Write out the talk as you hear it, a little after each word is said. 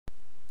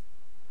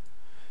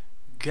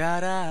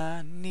God,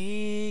 I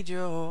need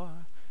your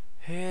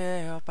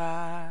help,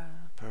 I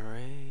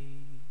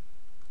pray.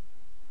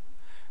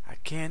 I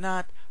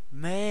cannot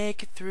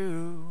make it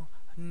through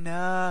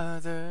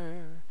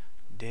another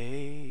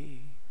day.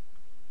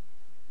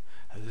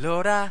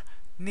 Lord, I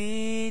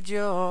need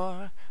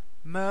your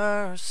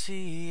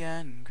mercy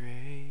and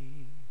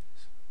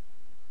grace.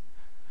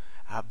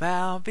 I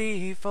bow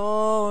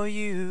before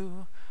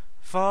you,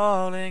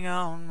 falling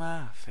on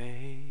my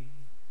face.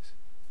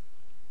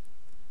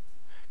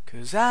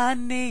 'Cause I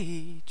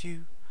need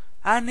you,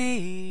 I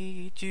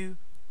need you,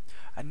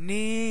 I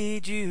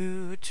need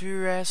you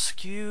to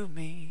rescue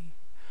me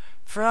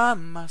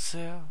from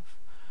myself,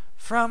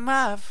 from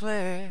my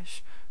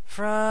flesh,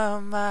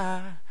 from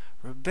my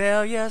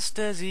rebellious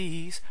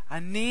disease. I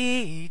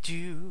need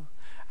you,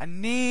 I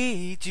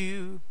need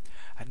you,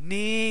 I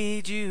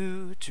need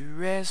you to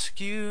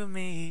rescue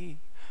me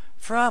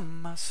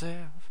from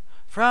myself,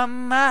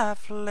 from my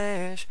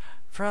flesh,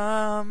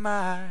 from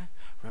my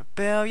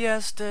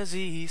rebellious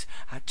disease.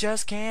 I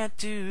just can't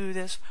do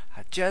this,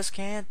 I just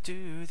can't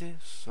do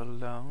this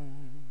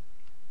alone.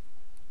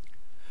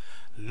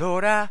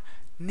 Lord, I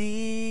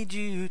need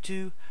you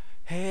to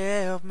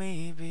help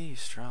me be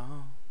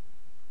strong.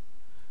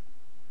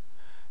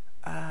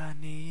 I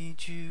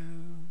need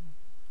you,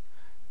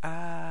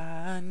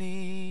 I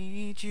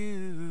need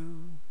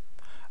you.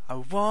 I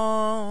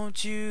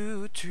want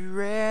you to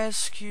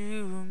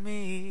rescue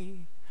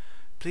me.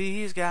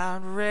 Please,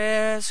 God,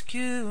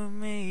 rescue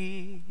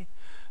me.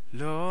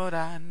 Lord,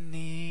 I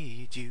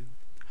need you,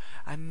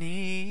 I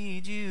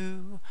need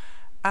you,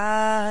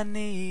 I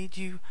need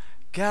you.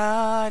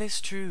 God is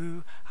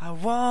true. I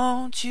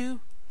want you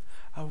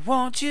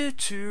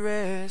to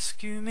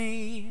rescue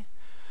me.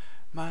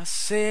 My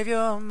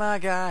Savior, my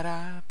God,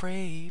 I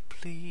pray,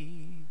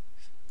 please.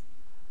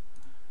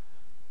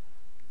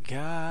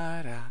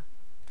 God, I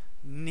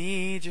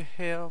need your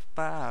help,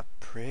 I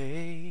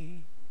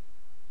pray.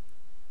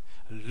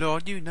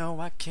 Lord, you know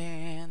I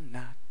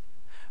cannot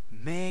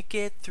make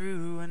it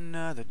through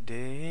another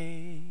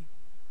day.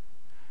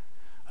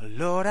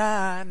 Lord,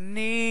 I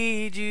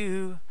need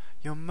you,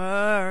 your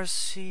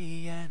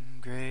mercy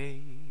and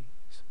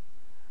grace.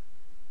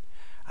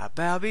 I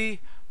bow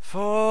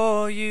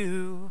before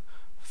you,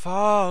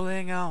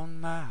 falling on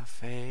my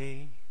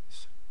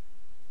face.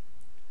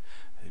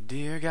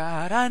 Dear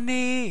God, I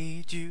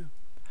need you,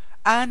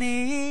 I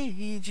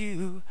need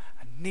you,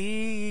 I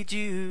need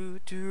you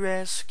to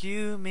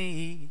rescue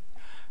me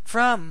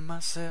from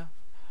myself,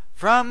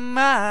 from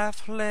my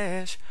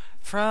flesh,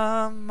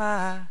 from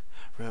my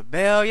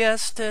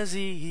rebellious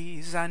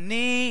disease. I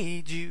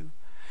need you,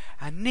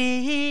 I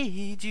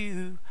need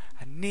you,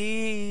 I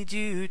need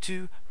you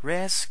to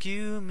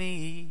rescue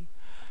me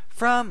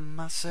from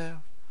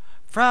myself,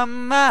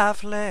 from my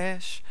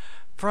flesh,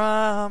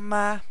 from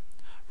my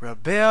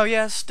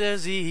rebellious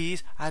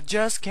disease. I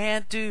just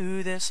can't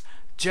do this,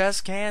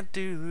 just can't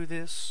do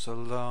this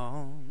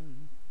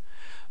alone.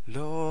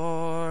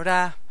 Lord,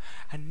 I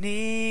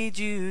need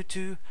you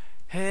to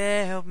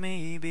help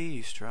me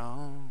be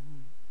strong.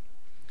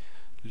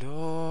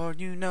 Lord,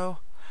 you know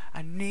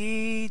I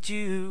need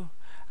you,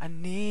 I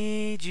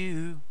need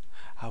you.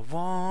 I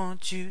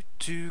want you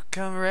to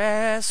come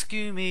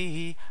rescue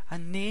me. I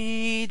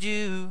need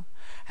you,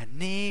 I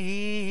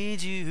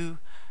need you.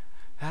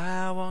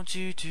 I want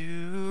you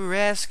to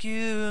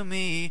rescue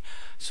me.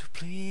 So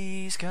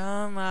please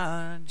come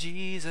on,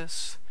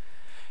 Jesus,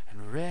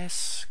 and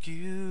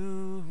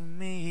rescue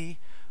me.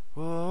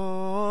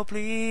 Oh,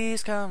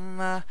 please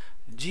come on,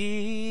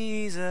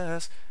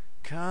 Jesus,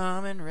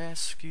 come and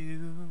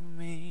rescue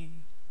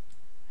me.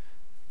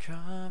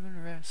 Come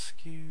and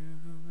rescue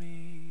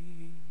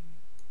me.